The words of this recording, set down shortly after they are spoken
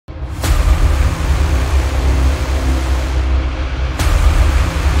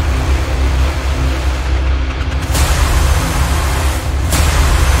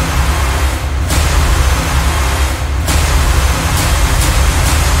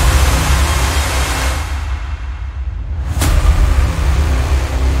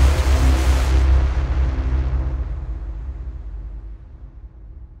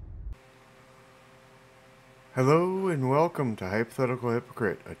welcome to Hypothetical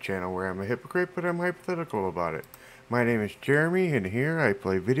Hypocrite, a channel where I'm a hypocrite but I'm hypothetical about it. My name is Jeremy and here I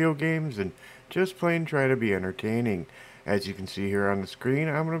play video games and just plain try to be entertaining. As you can see here on the screen,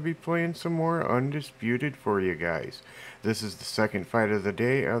 I'm going to be playing some more Undisputed for you guys. This is the second fight of the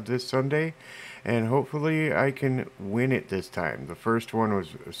day of this Sunday and hopefully I can win it this time. The first one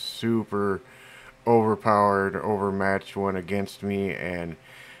was a super overpowered, overmatched one against me, and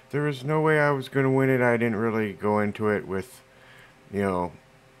there was no way I was going to win it. I didn't really go into it with, a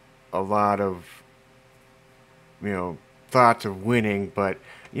lot of, thoughts of winning, but,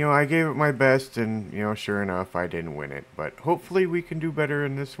 I gave it my best, and, sure enough, I didn't win it. But hopefully we can do better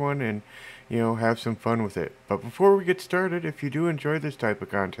in this one and, have some fun with it. But before we get started, if you do enjoy this type of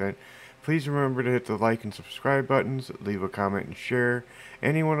content, please remember to hit the like and subscribe buttons, leave a comment and share.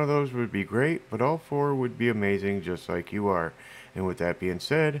 Any one of those would be great, but all four would be amazing just like you are. And with that being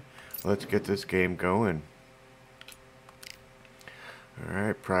said, let's get this game going.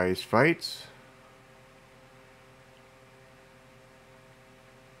 Alright, prize fights.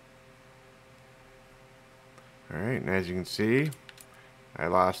 Alright, and as you can see, I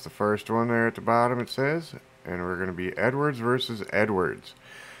lost the first one there at the bottom, it says. And we're going to be Edwards versus Edwards.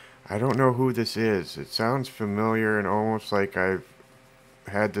 I don't know who this is. It sounds familiar and almost like I've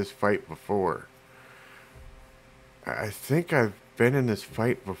had this fight before. I think I've been in this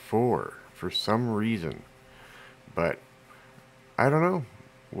fight before for some reason. But I don't know.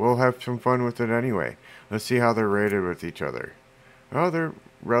 We'll have some fun with it anyway. Let's see how they're rated with each other. Oh, they're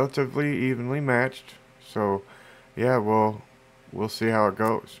relatively evenly matched. So, yeah, we'll see how it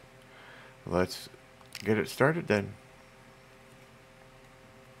goes. Let's get it started then.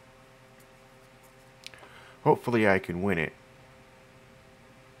 Hopefully I can win it.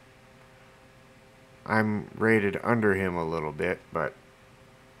 I'm rated under him a little bit, but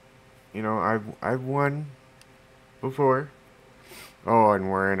I've won before. Oh, and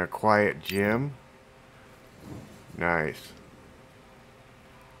we're in a quiet gym. Nice.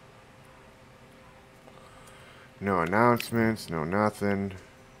 No announcements, no nothing.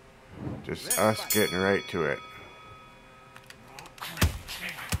 Just us getting right to it.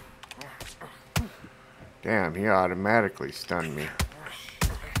 Damn, he automatically stunned me.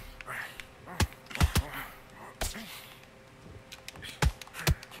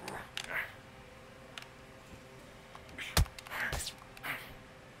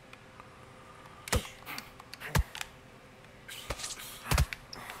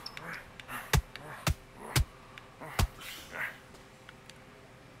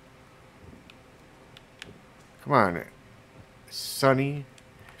 Come on, Sonny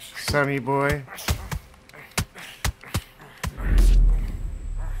boy.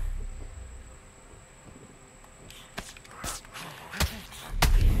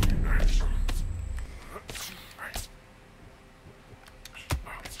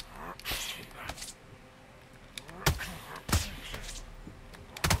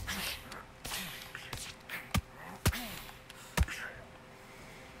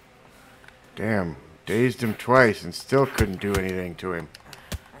 Damn, dazed him twice and still couldn't do anything to him.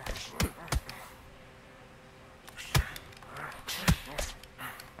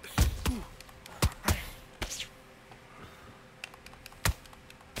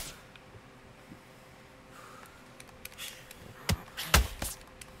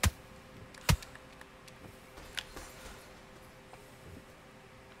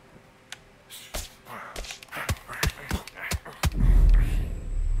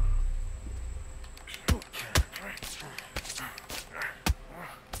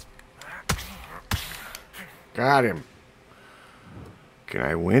 Got him. Can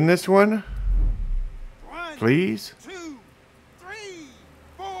I win this one? Please? 1, 2, 3,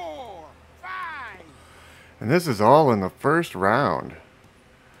 4, 5. And this is all in the first round.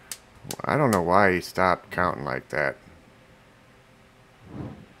 I don't know why he stopped counting like that.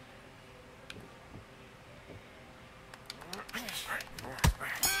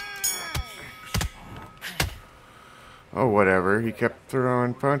 Oh, whatever. He kept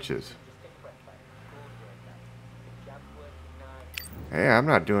throwing punches. Hey, I'm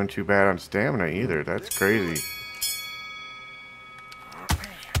not doing too bad on stamina either. That's crazy.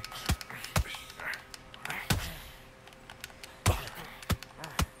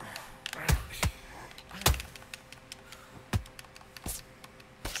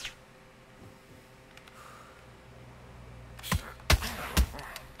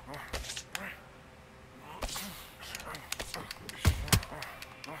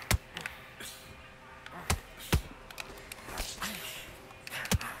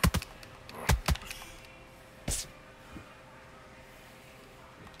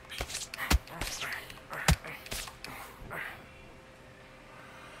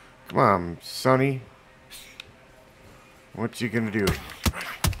 Come on, Sonny. What's he gonna do?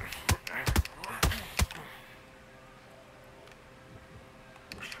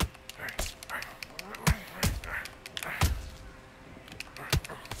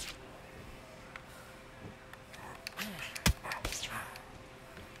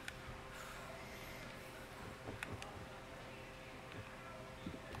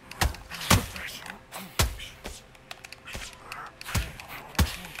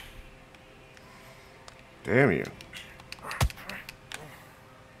 Damn you.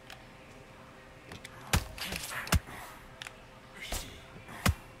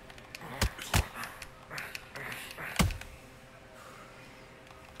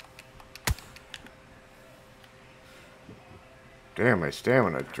 Damn, my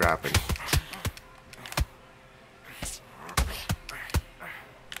stamina dropping.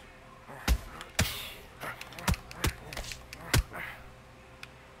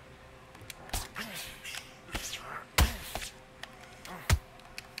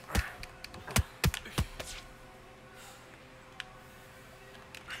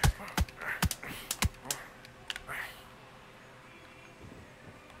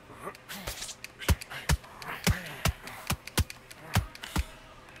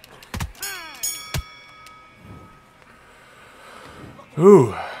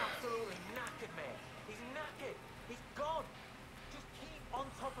 Ooh. Absolutely knackered, mate. He's knackered. He's gone. Just keep on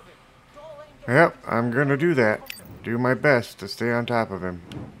top of him. Don't let him get Yep, I'm gonna do that. Do my best to stay on top of him.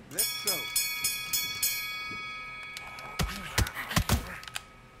 Let's go.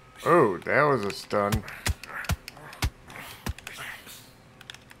 Oh, that was a stun.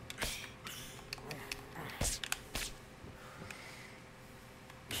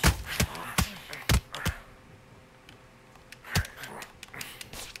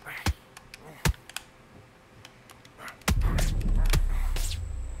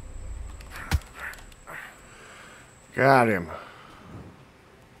 Got him.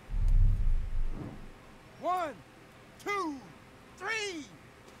 1, 2, 3,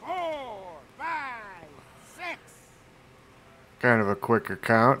 4, 5, 6. Kind of a quicker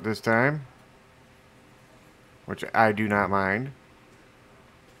count this time, which I do not mind.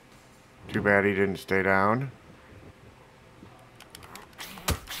 Too bad he didn't stay down.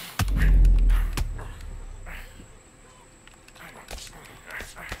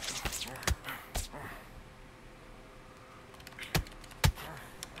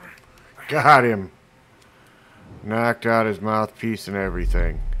 Got him. Knocked out his mouthpiece and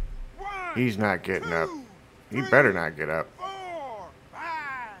everything. 1, He's not getting up. 2, He 3, better not get up. 4, 5,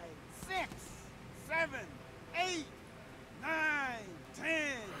 6, 7, 8, 9, 10.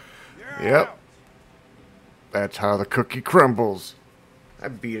 You're Yep. out. That's how the cookie crumbles. I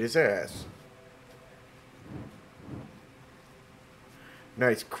beat his ass.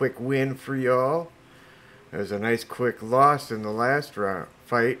 Nice quick win for y'all. There's a nice quick loss in the last round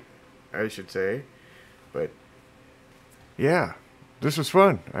fight, I should say. But yeah, this was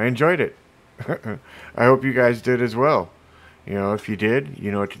fun. I enjoyed it. I hope you guys did as well. You know, if you did,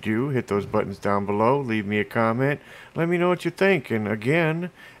 you know what to do. Hit those buttons down below. Leave me a comment. Let me know what you think. And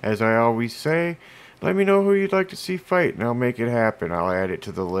again, as I always say, let me know who you'd like to see fight, and I'll make it happen. I'll add it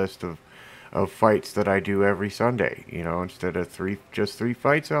to the list of fights that I do every Sunday. You know, instead of just three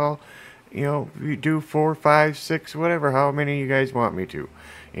fights, I'll, you know, do 4, 5, 6, whatever, how many you guys want me to.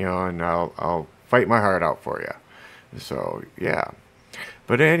 You know, and I'll fight my heart out for you. So, yeah.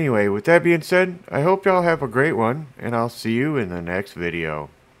 But anyway, with that being said, I hope y'all have a great one, and I'll see you in the next video.